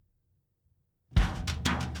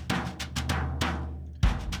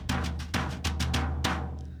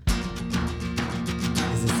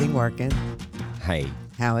thing working. Hey,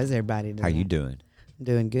 How is everybody doing? how you doing?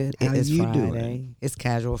 Doing good. How It is you Friday. doing? It's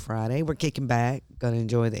Casual Friday. We're kicking back. Gonna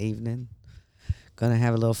enjoy the evening. Gonna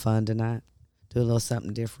have a little fun tonight. Do a little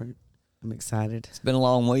something different. I'm excited. It's been a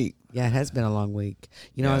long week. Yeah, it has been a long week.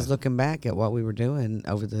 You know, I Yeah. was looking back at what we were doing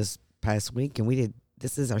over this past week, and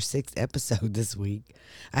this is our 6th episode this week.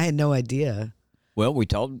 I had no idea. Well, we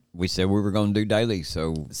said we were going to do daily,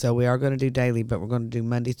 so We are going to do daily, but we're going to do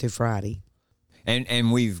Monday through Friday.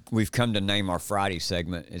 and we've come to name our Friday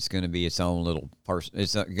segment. It's going to be its own little person.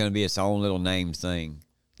 It's going to be its own little name thing.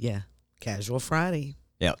 Yeah, Casual Friday.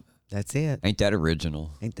 Yep. That's it. Ain't that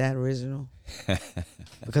original? Ain't that original?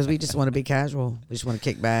 Because we just want to be casual. We just want to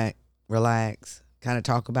kick back, relax, kind of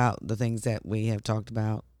talk about the things that we have talked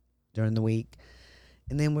about during the week.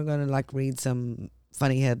 And then we're going to read some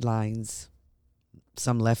funny headlines,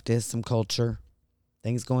 some leftist, some culture,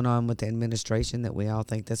 things going on with the administration that we all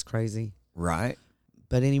think that's crazy. Right.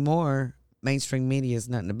 But anymore, mainstream media is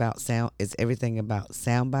nothing about sound. It's everything about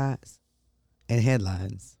sound bites and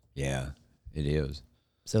headlines. Yeah, it is.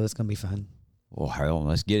 So it's going to be fun. Well, hell,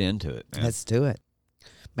 let's get into it, man. Let's do it.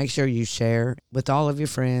 Make sure you share with all of your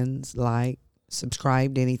friends,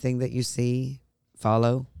 subscribe to anything that you see,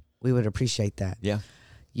 follow. We would appreciate that. Yeah.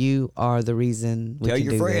 You are the reason we Tell can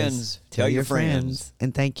your do friends. this. Tell your friends.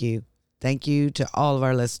 And thank you. Thank you to all of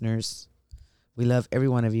our listeners. We love every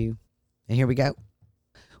one of you. And here we go.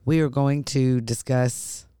 We are going to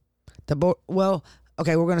discuss the board. Well,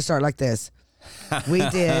 okay, we're going to start like this. We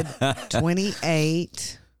did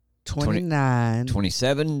 28, 29.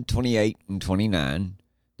 27, 28, and 29.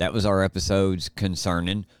 That was our episodes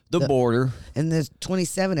concerning the border. And the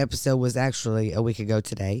 27 episode was actually a week ago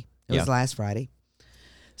today. It was last Friday.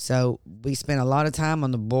 So we spent a lot of time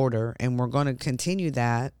on the border, and we're going to continue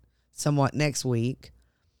that somewhat next week.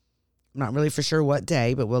 I'm not really for sure what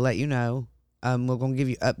day, but we'll let you know. We're going to give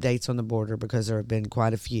you updates on the border because there have been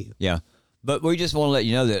quite a few. Yeah. But we just want to let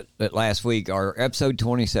you know that last week, our episode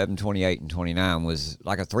 27, 28, and 29 was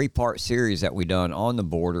like a 3-part series that we done on the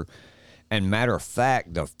border. And matter of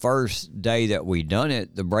fact, the first day that we done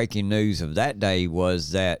it, the breaking news of that day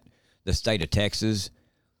was that the state of Texas,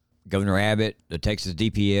 Governor Abbott, the Texas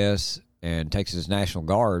DPS, and Texas National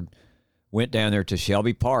Guard went down there to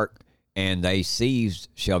Shelby Park, and they seized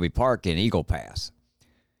Shelby Park in Eagle Pass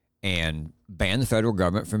and banned the federal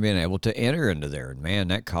government from being able to enter into there. And, man,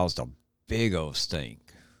 that caused a big old stink.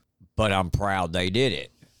 But I'm proud they did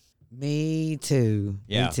it. Me too.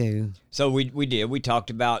 Yeah. Me too. So we did. We talked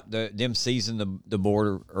about them seizing the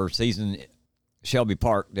border, or seizing Shelby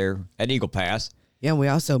Park there at Eagle Pass. Yeah, we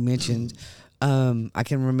also mentioned, I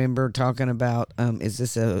can remember talking about, is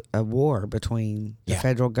this a war between the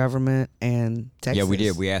federal government and Texas? Yeah, we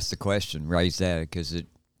did. We asked the question, raised that, because it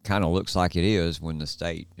kind of looks like it is when the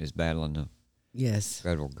state is battling the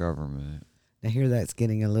federal government. I hear that's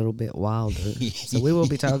getting a little bit wilder. So we will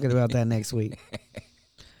be talking about that next week.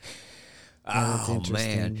 Oh,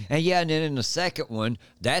 man. And and then in the second one,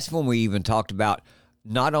 that's when we even talked about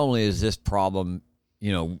not only is this problem,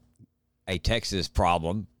 a Texas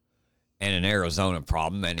problem and an Arizona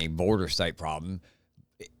problem and a border state problem,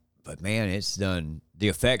 but, man, the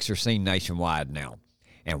effects are seen nationwide now.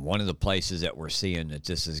 And one of the places that we're seeing that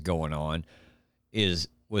this is going on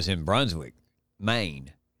was in Brunswick,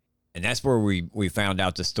 Maine. And that's where we found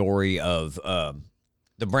out the story of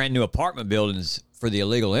the brand new apartment buildings for the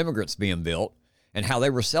illegal immigrants being built, and how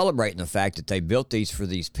they were celebrating the fact that they built these for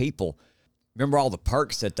these people. Remember all the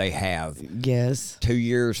perks that they have? Yes. 2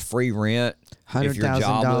 years free rent,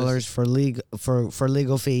 $100,000 for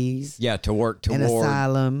legal fees. Yeah, to work toward an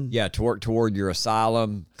asylum. Yeah, to work toward your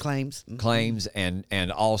asylum claims,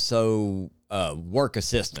 and also work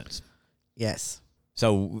assistance. Yes.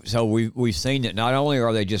 So we've seen that not only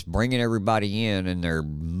are they just bringing everybody in and they're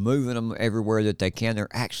moving them everywhere that they can, they're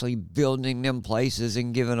actually building them places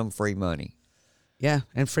and giving them free money. Yeah,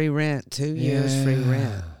 and free rent, 2 years free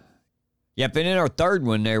rent. Yep, and in our third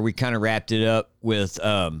one there, we kind of wrapped it up with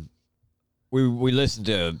we listened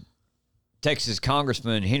to Texas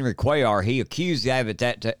Congressman Henry Cuellar. He accused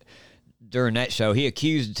Abbott during that show. He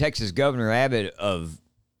accused Texas Governor Abbott of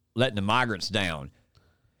letting the migrants down.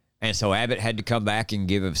 And so Abbott had to come back and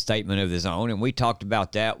give a statement of his own, and we talked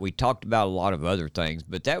about that. We talked about a lot of other things,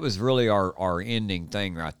 but that was really our ending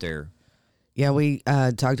thing right there. Yeah, we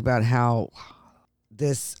talked about how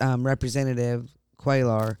this Representative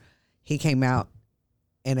Cuellar, he came out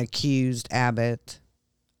and accused Abbott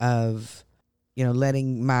of,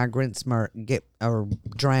 letting migrants get or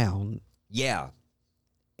drown. Yeah.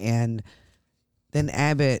 And then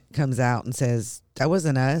Abbott comes out and says, that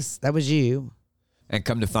wasn't us, that was you. And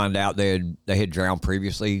come to find out, they had drowned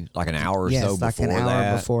previously, like an hour or yes, so like before an hour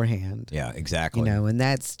that. beforehand. Yeah, exactly. You know, and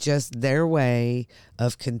that's just their way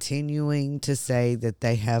of continuing to say that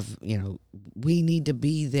they have, you know, we need to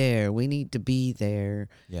be there. We need to be there.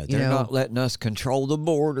 Yeah, you they're know, not letting us control the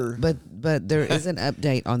border. But there is an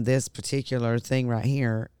update on this particular thing right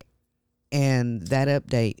here. And that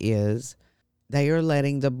update is they are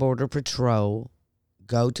letting the Border Patrol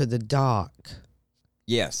go to the dock.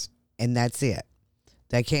 Yes. And that's it.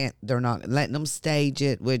 They're not letting them stage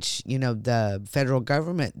it, which, you know, the federal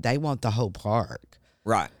government, they want the whole park.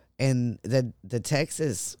 Right. And the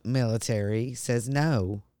Texas military says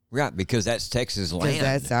no. Right, because that's Texas land. Because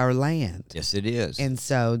that's our land. Yes, it is. And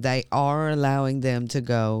so they are allowing them to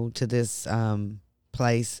go to this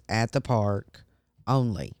place at the park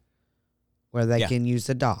only, where they can use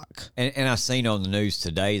the dock. And I seen on the news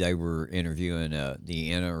today they were interviewing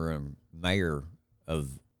the interim mayor of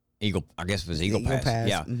Eagle, I guess it was Eagle Pass.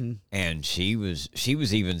 Yeah. Mm-hmm. And she was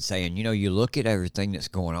even saying, you know, you look at everything that's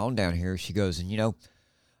going on down here. She goes, and you know,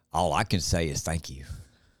 all I can say is thank you.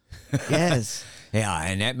 Yes. Yeah,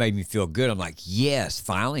 and that made me feel good. I'm like, yes,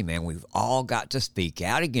 finally, man, we've all got to speak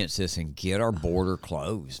out against this and get our border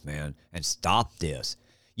closed, man, and stop this.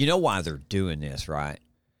 You know why they're doing this, right?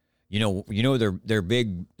 You know their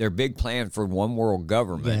big plan for one world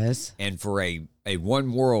government, yes, and for a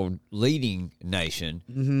one world leading nation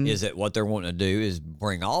is that what they're wanting to do is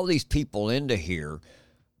bring all these people into here,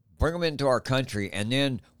 bring them into our country, and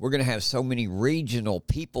then we're going to have so many regional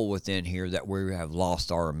people within here that we have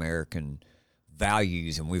lost our American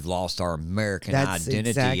values and we've lost our American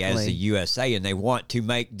identity as the USA, and they want to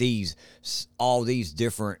make all these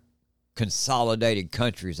different consolidated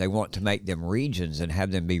countries, they want to make them regions and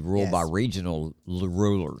have them be ruled by regional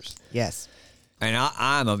rulers. Yes. And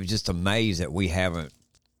I'm just amazed that we haven't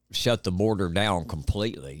shut the border down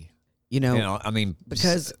completely. You know, I mean,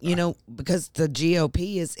 because the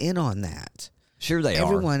GOP is in on that. Sure, they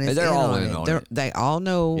Everyone are. is They're in all on in it. on it. They all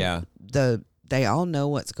know. Yeah. They all know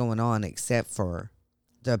what's going on, except for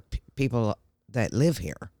the people that live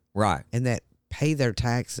here, Right. and that pay their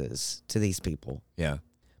taxes to these people. Yeah.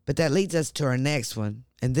 But that leads us to our next one,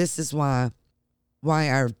 and this is why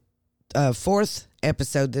our fourth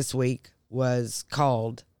episode this week was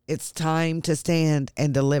called "It's Time to Stand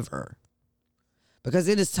and Deliver," because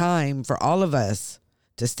it is time for all of us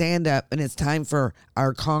to stand up, and it's time for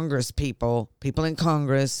our Congress people in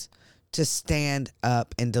Congress, to stand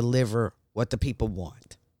up and deliver what the people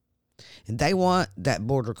want. And they want that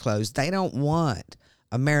border closed. They don't want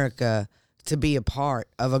America to be a part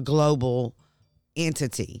of a global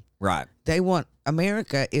entity. Right. They want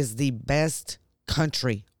America is the best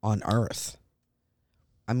country on earth.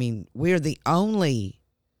 I mean, we're the only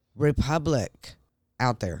republic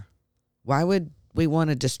out there. Why would we want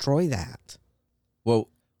to destroy that? Well,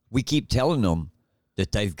 we keep telling them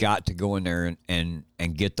that they've got to go in there and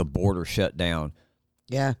get the border shut down.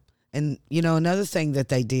 Yeah. And, you know, another thing that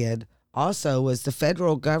they did also was the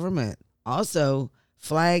federal government also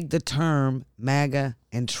flagged the term MAGA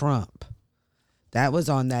and Trump. That was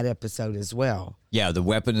on that episode as well. Yeah, the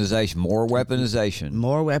weaponization, more weaponization.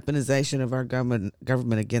 More weaponization of our government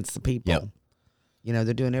against the people. Yep. You know,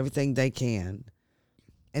 they're doing everything they can.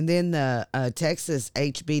 And then the Texas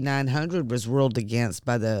HB 900 was ruled against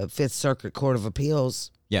by the Fifth Circuit Court of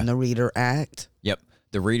Appeals in the Reader Act. Yep.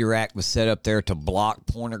 The Reader Act was set up there to block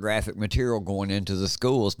pornographic material going into the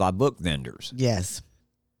schools by book vendors. Yes.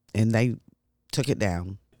 And they took it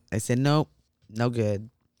down. They said, nope, no good.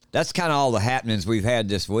 That's kind of all the happenings we've had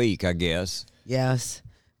this week, I guess. Yes.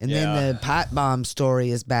 And then the pipe bomb story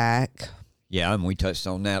is back. Yeah, and we touched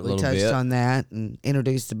on that a little bit. We touched on that and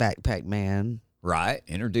introduced the backpack man. Right.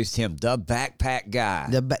 Introduced him, the backpack guy.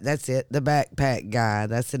 That's it, the backpack guy.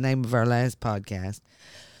 That's the name of our last podcast.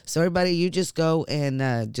 So everybody, you just go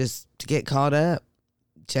and just to get caught up,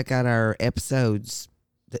 check out our episodes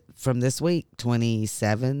from this week,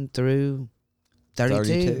 27 through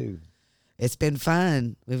 32. It's been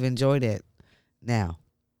fun. We've enjoyed it. Now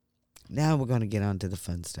we're going to get on to the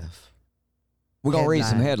fun stuff. We're going to read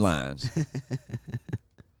some headlines.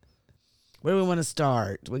 Where do we want to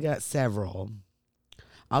start? We got several.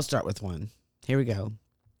 I'll start with one. Here we go.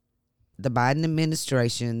 The Biden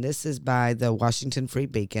administration, this is by the Washington Free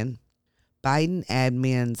Beacon. Biden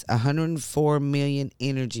admin's $104 million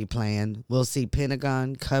energy plan will see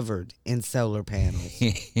Pentagon covered in solar panels.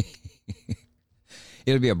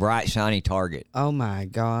 It'll be a bright, shiny target. Oh, my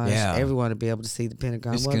gosh. Yeah. Everyone will be able to see the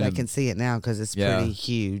Pentagon. They can see it now because it's pretty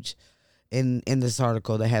huge. In this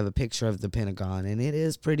article, they have a picture of the Pentagon, and it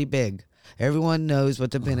is pretty big. Everyone knows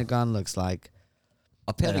what the Pentagon looks like.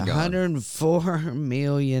 A Pentagon. $104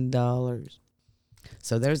 million.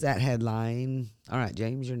 So there's that headline. All right,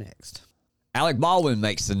 James, you're next. Alec Baldwin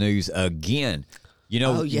makes the news again.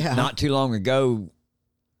 Oh, yeah. Not too long ago,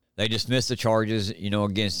 they dismissed the charges,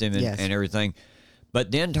 against him and everything.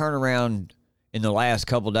 But then turn around in the last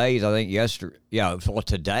couple of days, I think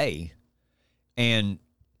today, and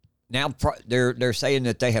now they're saying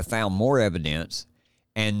that they have found more evidence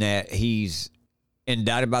and that he's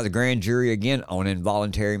indicted by the grand jury again on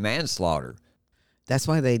involuntary manslaughter. That's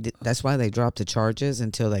why they dropped the charges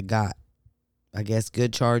until they got, I guess,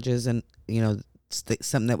 good charges and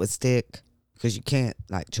something that would stick, because you can't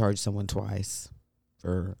charge someone twice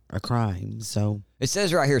for a crime. So it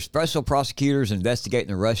says right here, special prosecutors investigating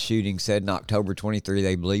the Rush shooting said in October 23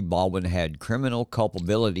 they believe Baldwin had criminal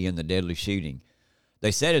culpability in the deadly shooting.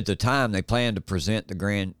 They said at the time they planned to present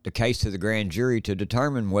the case to the grand jury to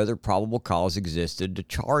determine whether probable cause existed to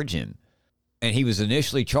charge him. And he was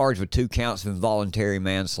initially charged with 2 counts of involuntary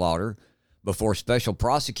manslaughter before special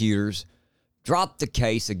prosecutors dropped the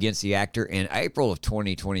case against the actor in April of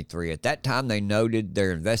 2023. At that time, they noted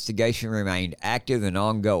their investigation remained active and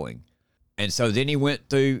ongoing. And so then he went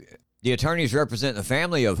through. The attorneys represent the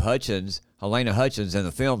family of Helena Hutchins, and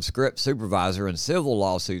the film script supervisor in civil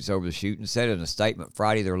lawsuits over the shooting, said in a statement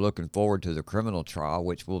Friday they're looking forward to the criminal trial,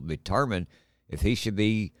 which will determine if he should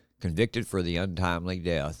be convicted for the untimely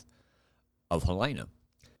death of Helena.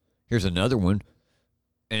 Here's another one,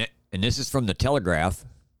 and this is from the Telegraph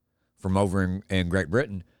from over in Great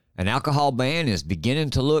Britain. An alcohol ban is beginning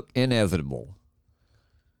to look inevitable.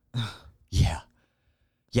 Yeah.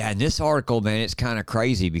 Yeah, in this article, man, it's kind of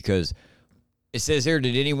crazy because it says here,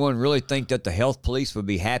 did anyone really think that the health police would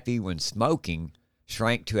be happy when smoking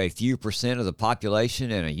shrank to a few percent of the population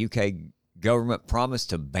and a UK government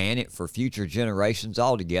promised to ban it for future generations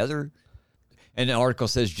altogether? And the article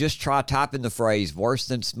says, just try typing the phrase worse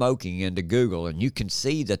than smoking into Google and you can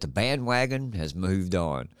see that the bandwagon has moved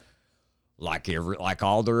on. Like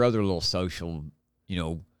all their other little social,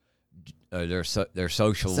 their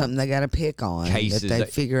social something they got to pick on cases that they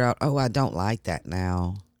figure out, I don't like that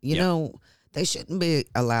now. They shouldn't be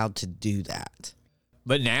allowed to do that.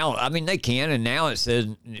 But now, they can, and now it says,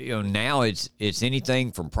 now it's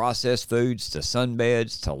anything from processed foods to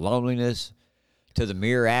sunbeds to loneliness to the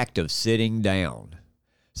mere act of sitting down.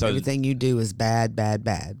 So everything you do is bad, bad,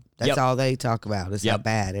 bad. That's all they talk about is how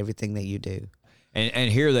bad everything that you do. And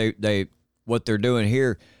here they what they're doing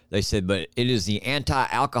here, they said, but it is the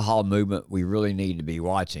anti-alcohol movement we really need to be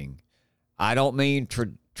watching. I don't mean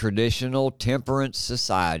traditional temperance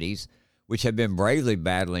societies, which have been bravely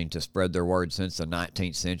battling to spread their word since the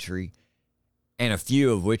 19th century, and a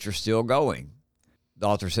few of which are still going. The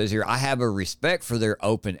author says here, I have a respect for their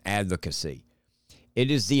open advocacy. It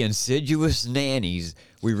is the insidious nannies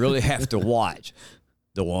we really have to watch,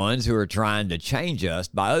 the ones who are trying to change us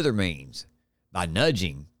by other means, by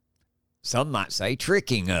nudging, some might say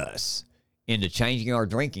tricking us into changing our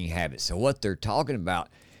drinking habits. So what they're talking about,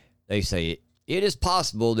 they say, it is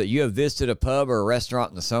possible that you have visited a pub or a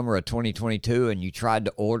restaurant in the summer of 2022 and you tried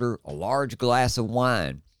to order a large glass of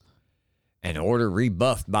wine. An order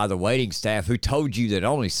rebuffed by the waiting staff who told you that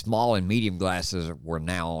only small and medium glasses were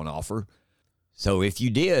now on offer. So if you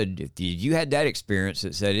had that experience,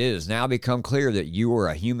 it said it has now become clear that you were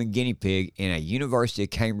a human guinea pig in a University of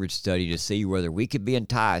Cambridge study to see whether we could be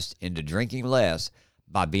enticed into drinking less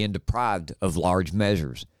by being deprived of large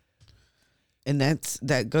measures. And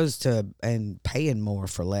that goes to and paying more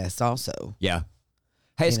for less also. Yeah.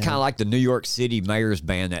 Hey, it's kind of like the New York City mayor's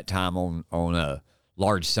ban that time on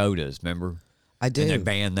large sodas, remember? I do. And they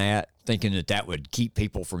banned that, thinking that would keep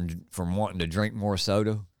people from wanting to drink more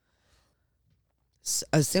soda.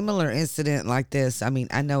 A similar incident like this, I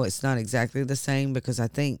know it's not exactly the same because I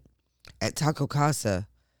think at Taco Casa,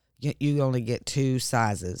 you only get 2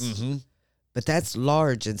 sizes. Mm-hmm. But that's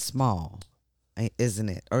large and small, isn't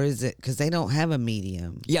it? Or is it, because they don't have a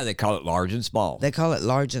medium. Yeah, they call it large and small. They call it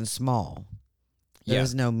large and small.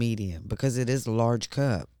 There's no medium because it is a large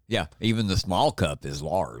cup. Yeah, even the small cup is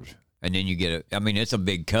large. And then you get it's a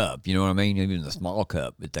big cup. You know what I mean? Even the small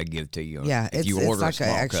cup that they give to you. Yeah, it's like an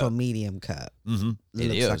actual medium cup. Mm-hmm.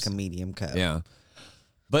 It looks like a medium cup. Yeah.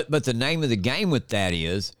 But the name of the game with that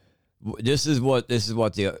is, this is what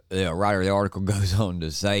the writer of the article goes on to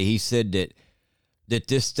say. He said that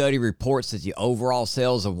this study reports that the overall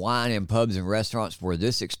sales of wine in pubs and restaurants where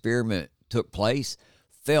this experiment took place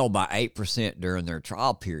fell by 8% during their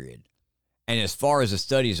trial period. And as far as the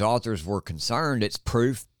study's authors were concerned, it's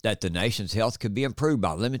proof that the nation's health could be improved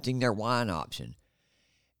by limiting their wine option.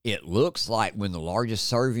 It looks like when the largest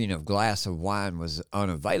serving of glass of wine was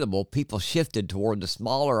unavailable, people shifted toward the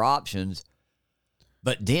smaller options,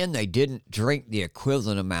 but then they didn't drink the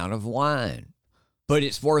equivalent amount of wine. But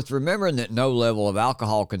it's worth remembering that no level of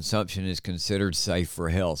alcohol consumption is considered safe for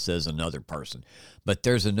health, says another person. But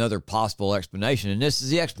there's another possible explanation, and this is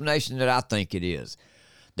the explanation that I think it is,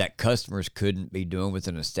 that customers couldn't be doing with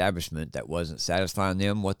an establishment that wasn't satisfying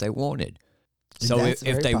them what they wanted. So if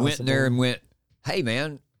they went in there and went, hey,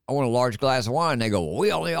 man, I want a large glass of wine, they go, well,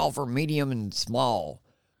 we only offer medium and small.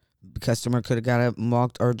 The customer could have got up and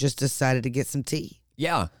walked or just decided to get some tea.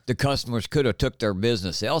 Yeah, the customers could have took their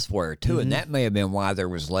business elsewhere, too, and that may have been why there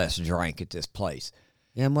was less drink at this place.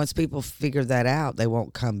 Yeah, and once people figure that out, they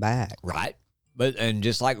won't come back. Right. And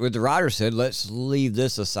just like what the writer said, let's leave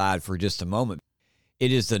this aside for just a moment.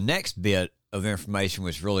 It is the next bit of information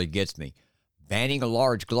which really gets me. Banning a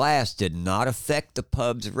large glass did not affect the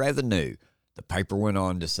pub's revenue. The paper went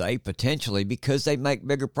on to say, potentially because they make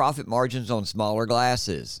bigger profit margins on smaller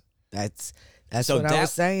glasses. That's what I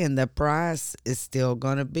was saying. The price is still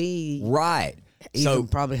going to be right. Even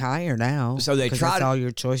probably higher now. So they try that's all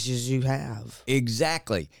your choices you have.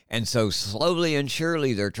 Exactly. And so slowly and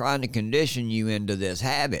surely they're trying to condition you into this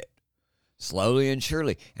habit. Slowly and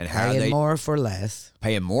surely. And how paying they more for less.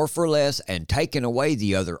 Paying more for less and taking away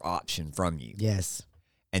the other option from you. Yes.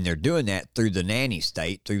 And they're doing that through the nanny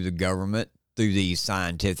state, through the government, through these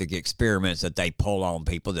scientific experiments that they pull on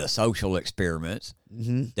people, the social experiments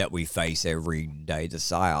that we face every day, the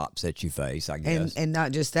psyops that you face, I guess. And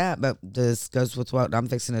not just that, but this goes with what I'm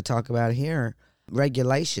fixing to talk about here,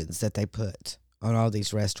 regulations that they put on all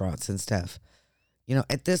these restaurants and stuff. You know,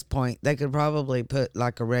 at this point, they could probably put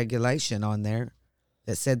like a regulation on there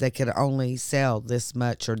that said they could only sell this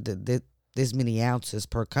much or this many ounces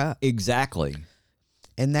per cup. Exactly.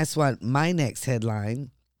 And that's what my next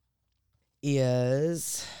headline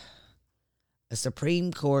is. A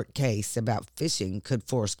Supreme Court case about fishing could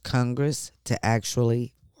force Congress to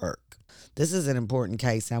actually work. This is an important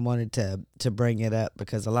case. I wanted to bring it up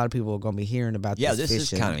because a lot of people are going to be hearing about this fishing. Yeah,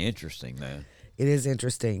 this is kind of interesting, man. It is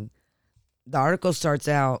interesting. The article starts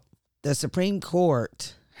out, the Supreme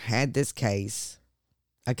Court had this case,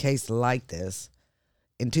 a case like this,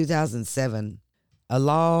 in 2007, a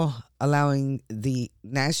law allowing the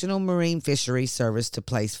National Marine Fisheries Service to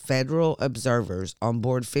place federal observers on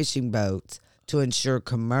board fishing boats to ensure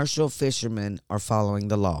commercial fishermen are following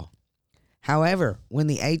the law. However, when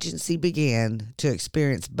the agency began to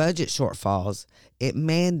experience budget shortfalls, it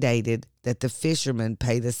mandated that the fishermen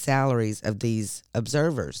pay the salaries of these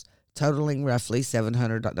observers, totaling roughly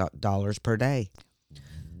 $700 per day.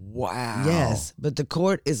 Wow. Yes, but the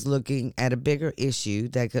court is looking at a bigger issue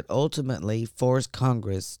that could ultimately force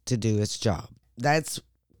Congress to do its job. That's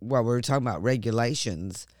what we're talking about,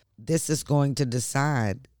 regulations. This is going to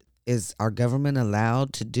decide, is our government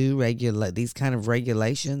allowed to do these kind of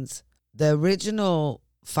regulations? The original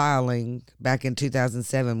filing back in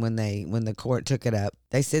 2007 when the court took it up,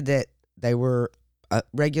 they said that they were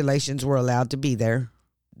regulations were allowed to be there.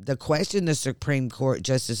 The question the Supreme Court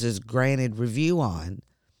justices granted review on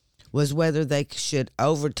was whether they should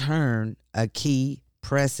overturn a key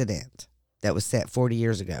precedent that was set 40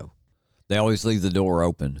 years ago. They always leave the door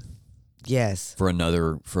open. Yes. For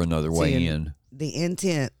another way in. The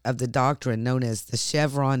intent of the doctrine known as the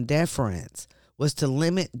Chevron deference was to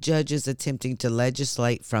limit judges attempting to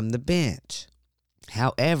legislate from the bench.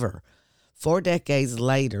 However, 4 decades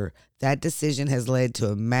later, that decision has led to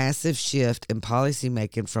a massive shift in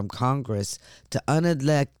policymaking from Congress to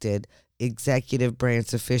unelected executive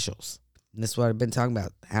branch officials. And that's what I've been talking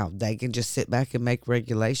about, how they can just sit back and make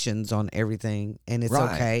regulations on everything, and it's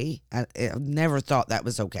okay. I've never thought that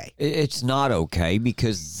was okay. It's not okay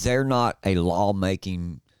because they're not a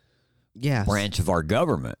lawmaking branch of our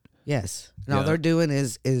government. Yes. And all they're doing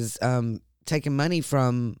is taking money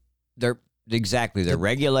from... They're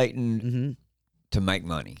regulating to make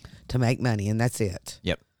money. To make money, and that's it.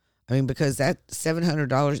 Yep. I mean, because that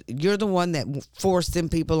 $700, you're the one that forced them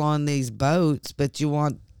people on these boats, but you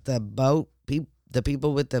want the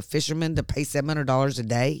people with the fishermen to pay $700 a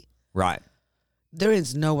day? Right. There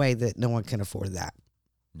is no way that no one can afford that.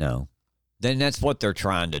 No. Then that's what they're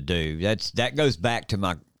trying to do. That goes back to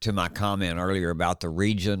my comment earlier about the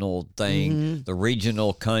regional thing, the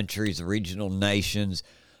regional countries, the regional nations,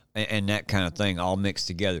 and that kind of thing all mixed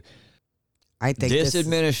together. I think this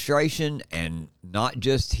administration, and not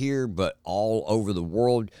just here, but all over the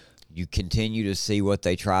world, you continue to see what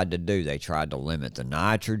they tried to do. They tried to limit the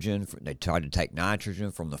nitrogen. They tried to take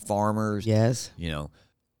nitrogen from the farmers. Yes. You know,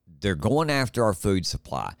 they're going after our food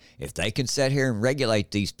supply. If they can sit here and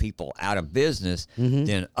regulate these people out of business,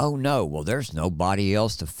 then, oh, no, well, there's nobody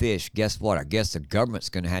else to fish. Guess what? I guess the government's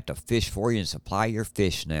going to have to fish for you and supply your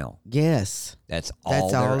fish now. Yes. That's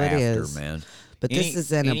all they're after, man. But this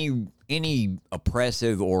is any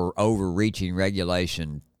oppressive or overreaching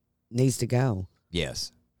regulation needs to go.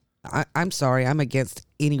 Yes. I'm sorry. I'm against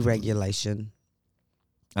any regulation.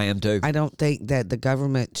 I am too. I don't think that the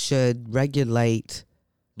government should regulate.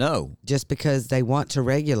 No. Just because they want to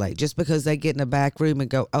regulate, just because they get in a back room and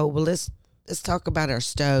go, oh, well, let's talk about our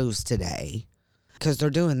stoves today, because they're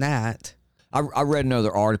doing that. I read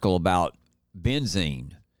another article about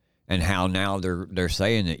benzene and how now they're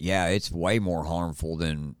saying that, yeah, it's way more harmful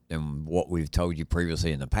than what we've told you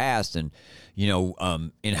previously in the past. And,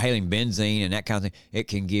 inhaling benzene and that kind of thing, it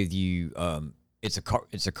can give you, it's a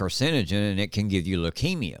carcinogen, and it can give you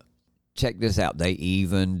leukemia. Check this out. They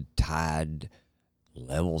even tied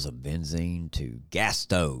levels of benzene to gas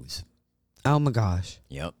stoves. Oh, my gosh.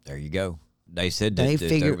 Yep, there you go. They said that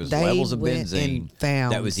there was they levels of went benzene and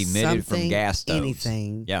found that was emitted from gas stoves.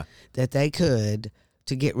 Anything Yeah. that they could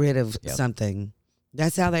to get rid of something.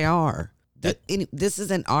 That's how they are. This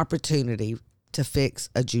is an opportunity to fix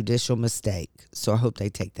a judicial mistake. So I hope they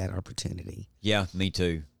take that opportunity. Yeah, me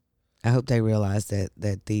too. I hope they realize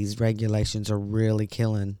that these regulations are really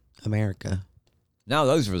killing America. No,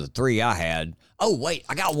 those were the three I had. Oh, wait,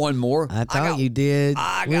 I got one more. I thought you did.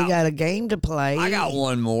 We got a game to play. I got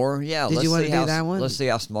one more. Yeah. Did you want to do that one? Let's see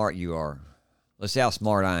how smart you are. Let's see how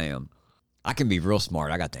smart I am. I can be real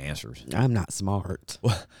smart. I got the answers. I'm not smart.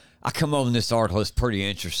 Well, I come on this article. It's pretty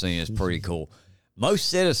interesting. It's pretty cool. Most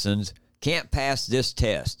citizens can't pass this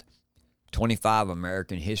test. 25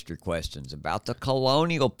 American history questions about the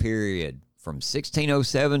colonial period from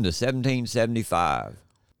 1607 to 1775.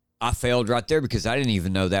 I failed right there because I didn't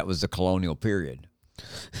even know that was the colonial period.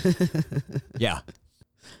 Yeah.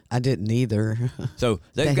 I didn't either. So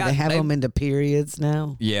they have them into periods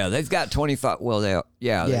now. Yeah, they've got 25. Well, they've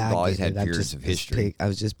always had periods of history. I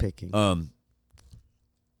was just picking.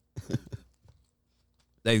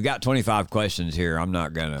 They've got 25 questions here. We're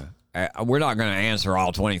not gonna answer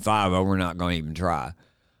all 25, but we're not going to even try.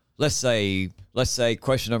 Let's say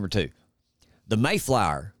question number 2. The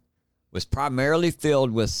Mayflower was primarily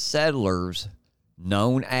filled with settlers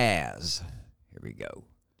known as, here we go,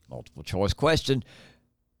 multiple choice question.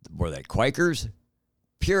 Were they Quakers,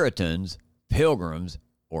 Puritans, Pilgrims,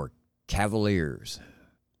 or Cavaliers?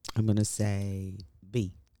 I'm going to say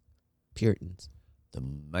B, Puritans.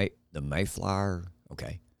 The Mayflower,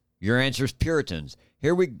 okay. Your answer is Puritans.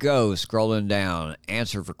 Here we go, scrolling down.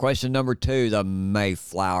 Answer for question number 2. The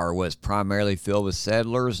Mayflower was primarily filled with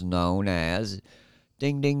settlers known as,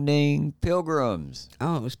 ding, ding, ding, Pilgrims.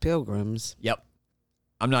 Oh, it was Pilgrims. Yep.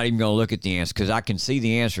 I'm not even going to look at the answer because I can see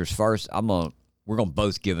the answers first. We're going to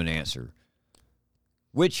both give an answer.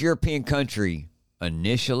 Which European country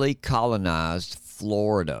initially colonized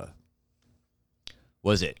Florida?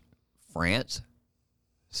 Was it France,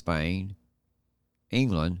 Spain,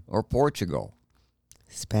 England, or Portugal?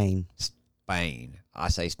 Spain. Spain. I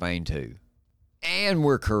say Spain too. And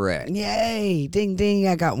we're correct. Yay. Ding, ding.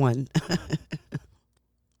 I got one.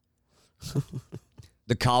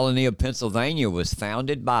 The colony of Pennsylvania was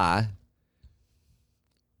founded by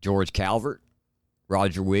George Calvert,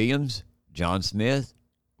 Roger Williams, John Smith,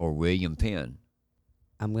 or William Penn.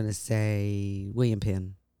 I'm going to say William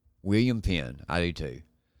Penn. William Penn. I do too.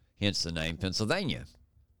 Hence the name Pennsylvania.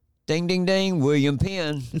 Ding, ding, ding. William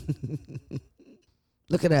Penn.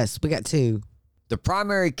 Look at us. We got 2. The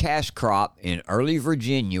primary cash crop in early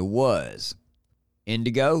Virginia was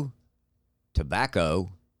indigo,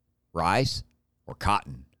 tobacco, rice, or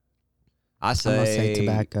cotton. I say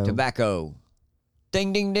tobacco. Tobacco.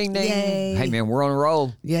 Ding, ding, ding, ding. Yay. Hey, man, we're on a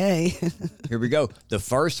roll. Yay. Here we go. The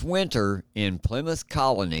first winter in Plymouth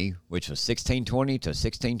Colony, which was 1620 to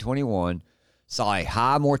 1621, saw a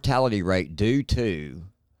high mortality rate due to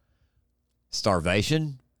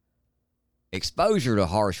starvation, exposure to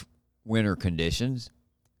harsh winter conditions,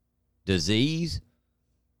 disease,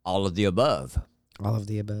 all of the above. All of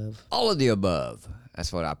the above. All of the above.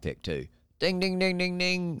 That's what I picked too. Ding, ding, ding, ding,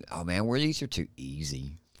 ding. Oh, man, these are too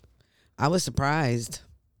easy. I was surprised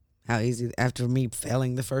how easy, after me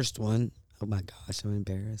failing the first one. Oh, my gosh, I'm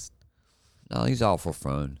embarrassed. No, these all for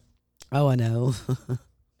fun. Oh, I know.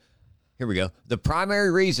 Here we go. The primary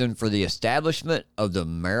reason for the establishment of the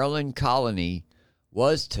Maryland colony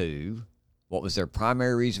was to, what was their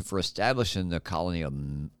primary reason for establishing the colony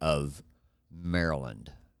of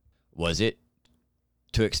Maryland? Was it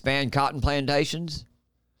to expand cotton plantations?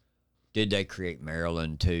 Did they create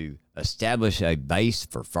Maryland to establish a base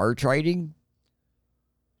for fur trading?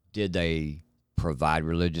 Did they provide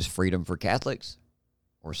religious freedom for Catholics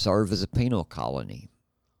or serve as a penal colony?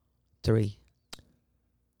 3.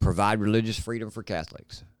 Provide religious freedom for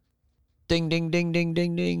Catholics. Ding, ding, ding, ding,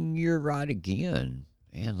 ding, ding. You're right again.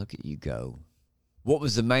 Man, look at you go. What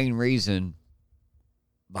was the main reason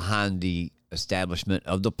behind the establishment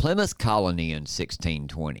of the Plymouth colony in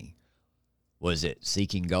 1620? Was it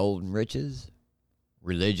seeking gold and riches,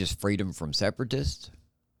 religious freedom from separatists,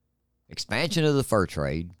 expansion of the fur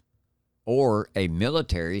trade, or a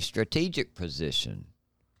military strategic position?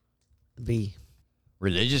 B.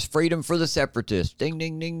 Religious freedom for the separatists. Ding,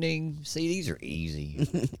 ding, ding, ding. See, these are easy.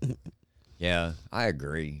 Yeah, I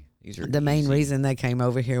agree. These are The main easy. reason they came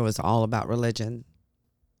over here was all about religion.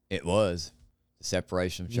 It was the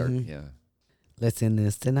separation of church. Mhm. Yeah. Let's end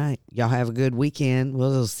this tonight. Y'all have a good weekend.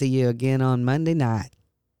 We'll see you again on Monday night.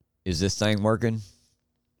 Is this thing working?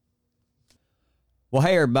 Well,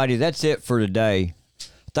 hey, everybody, that's it for today.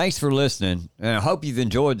 Thanks for listening, and I hope you've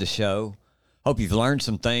enjoyed the show. Hope you've learned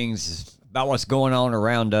some things about what's going on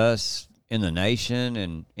around us in the nation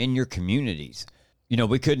and in your communities. You know,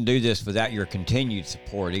 we couldn't do this without your continued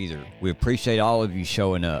support either. We appreciate all of you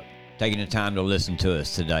showing up, taking the time to listen to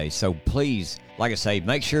us today. So please, like I say,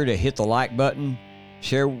 make sure to hit the like button,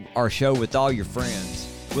 share our show with all your friends.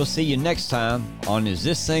 We'll see you next time on Is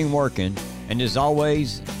This Thing Working? And as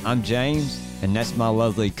always, I'm James, and that's my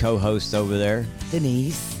lovely co-host over there.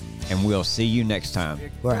 Denise, And we'll see you next time.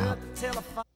 we're out.